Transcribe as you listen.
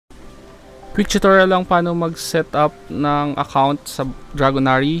Quick tutorial lang paano mag-set up ng account sa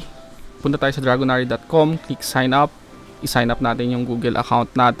Dragonary. Punta tayo sa dragonary.com, click sign up. I-sign up natin yung Google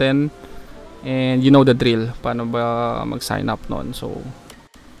account natin. And you know the drill, paano ba mag-sign up nun. So,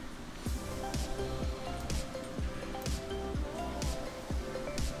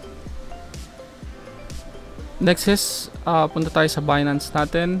 next is, punta tayo sa Binance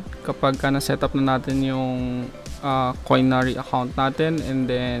natin. Kapag na-set up na natin yung Coinary account natin, and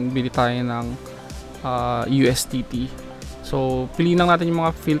then bili tayo ng USDT. So, piliin lang natin yung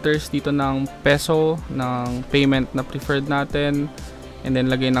mga filters dito ng peso, ng payment na preferred natin, and then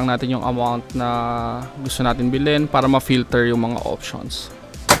lagay lang natin yung amount na gusto natin bilhin para ma-filter yung mga options.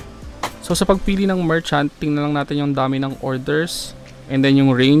 So, sa pagpili ng merchant, tingnan lang natin yung dami ng orders, and then yung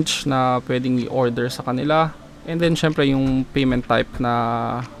range na pwedeng i-order sa kanila, and then syempre yung payment type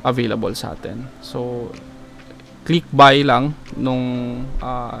na available sa atin. So, click buy lang nung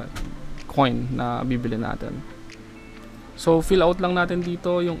coin na bibili natin. So, fill out lang natin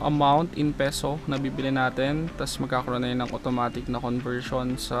dito yung amount in peso na bibili natin. Tapos magkakaroon na yun ng automatic na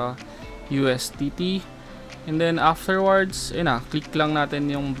conversion sa USDT. And then afterwards, click lang natin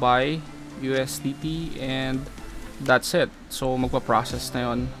yung buy USDT and that's it. So, magpa-process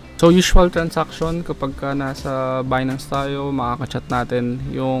na yun. So, usual transaction kapag ka nasa Binance tayo, makaka-chat natin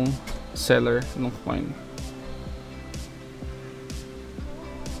yung seller ng coin.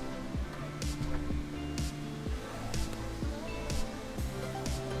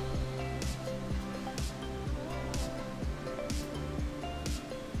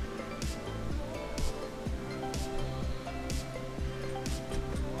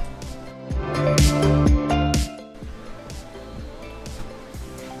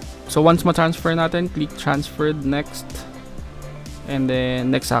 So once ma-transfer natin, click transferred next. And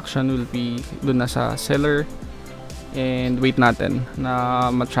then next action will be dun na sa seller. And wait natin na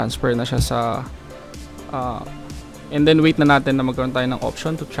ma-transfer na siya sa and then wait na natin na magkaroon tayo ng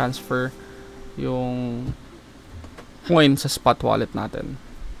option to transfer yung coin sa spot wallet natin.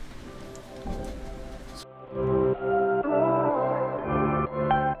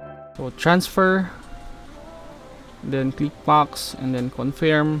 So transfer, then click max and then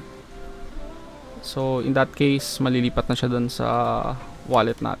confirm. So in that case, malilipat na siya dun sa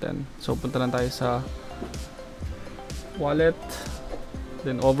wallet natin. So punta lang tayo sa wallet,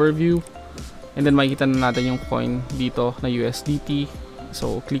 then overview, and then makikita na natin yung coin dito na USDT.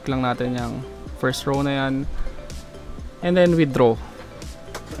 So click lang natin yung first row na yan, and then withdraw.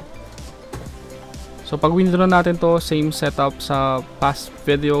 So pag withdraw natin to, same setup sa past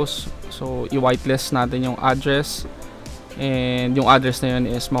videos. So i-whitelist natin yung address, and yung address na yun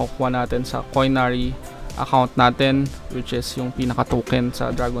is makukuha natin sa Coinary account natin, which is yung pinaka token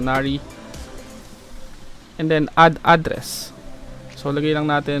sa Dragonary. And then add address. So lagay lang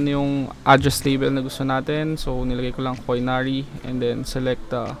natin yung address label na gusto natin. So nilagay ko lang Coinary, and then select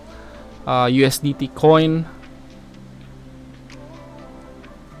the USDT coin,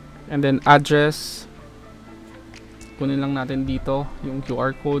 and then address. Kunin lang natin dito yung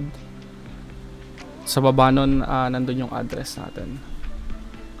QR code. Sa baba nun, nandun yung address natin.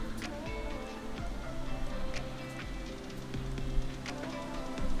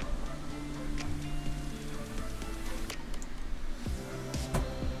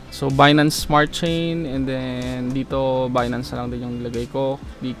 So Binance Smart Chain, and then dito Binance na lang din yung nilagay ko.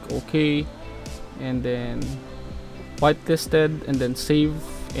 Click OK, and then whitelisted, and then save,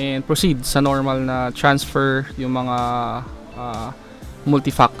 and proceed sa normal na transfer yung mga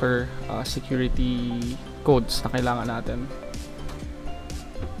multi-factor security codes na kailangan natin.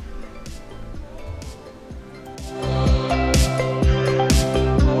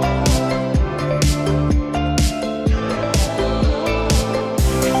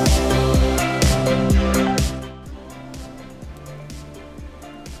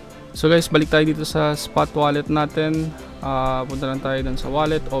 So guys, balik tayo dito sa spot wallet natin. Punta lang tayo dun sa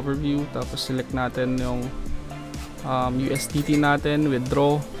wallet overview, tapos select natin yung USDT natin,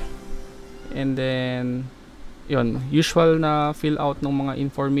 withdraw, and then yun, usual na fill out ng mga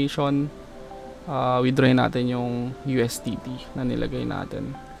information. Withdrawin natin yung USDT na nilagay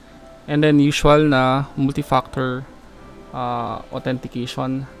natin, and then usual na multi-factor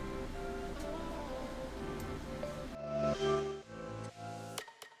authentication.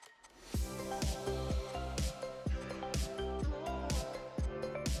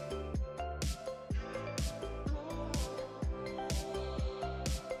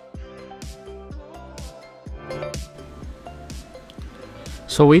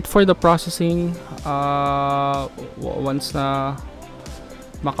 So wait for the processing. Once na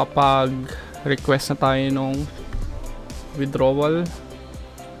makapag-request na tayo nung withdrawal,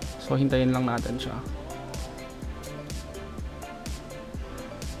 so So hintayin lang natin siya.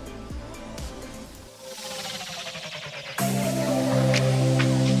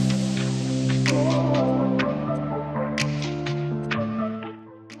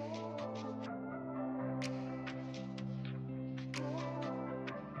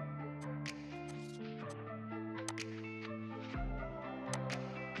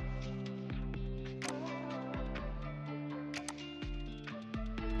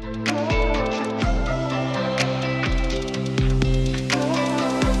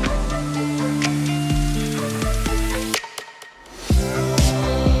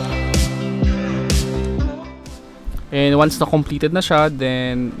 And once na completed na siya,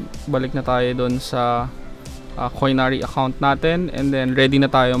 then balik na tayo doon sa Coinary account natin, and then ready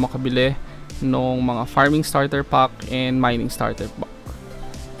na tayo makabili ng mga farming starter pack and mining starter pack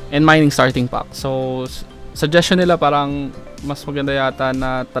and mining starting pack. So suggestion nila parang mas maganda yata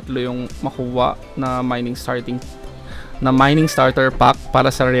na 3 yung makuha na mining starter pack para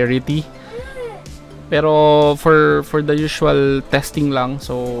sa rarity. Pero for the usual testing lang,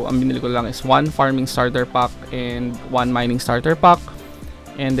 so ang binili ko lang is 1 farming starter pack and 1 mining starter pack,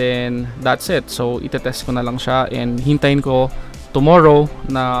 and then that's it. So itetest ko na lang siya and hintayin ko tomorrow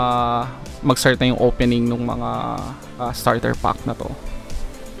na mag-start na yung opening ng mga starter pack na to.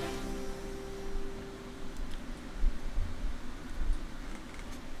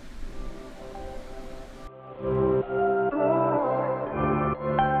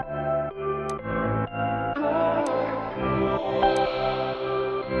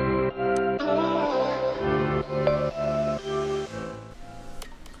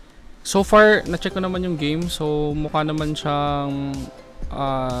 So far, na-check ko naman yung game. So, mukha naman siyang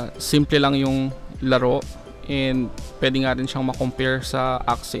simple lang yung laro. And pwede nga rin siyang ma-compare sa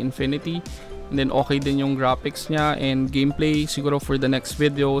Axie Infinity. And then, okay din yung graphics niya and gameplay. Siguro for the next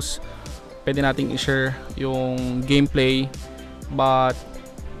videos, pwede nating i-share yung gameplay. But,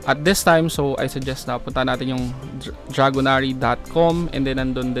 at this time, so I suggest na punta natin yung dragonary.com. And then,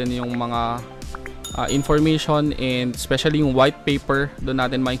 nandun din yung mga information and especially yung white paper. Doon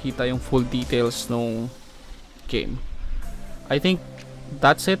natin makikita yung full details ng game. I think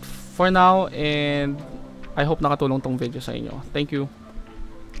that's it for now and I hope nakatulong tong video sa inyo. Thank you.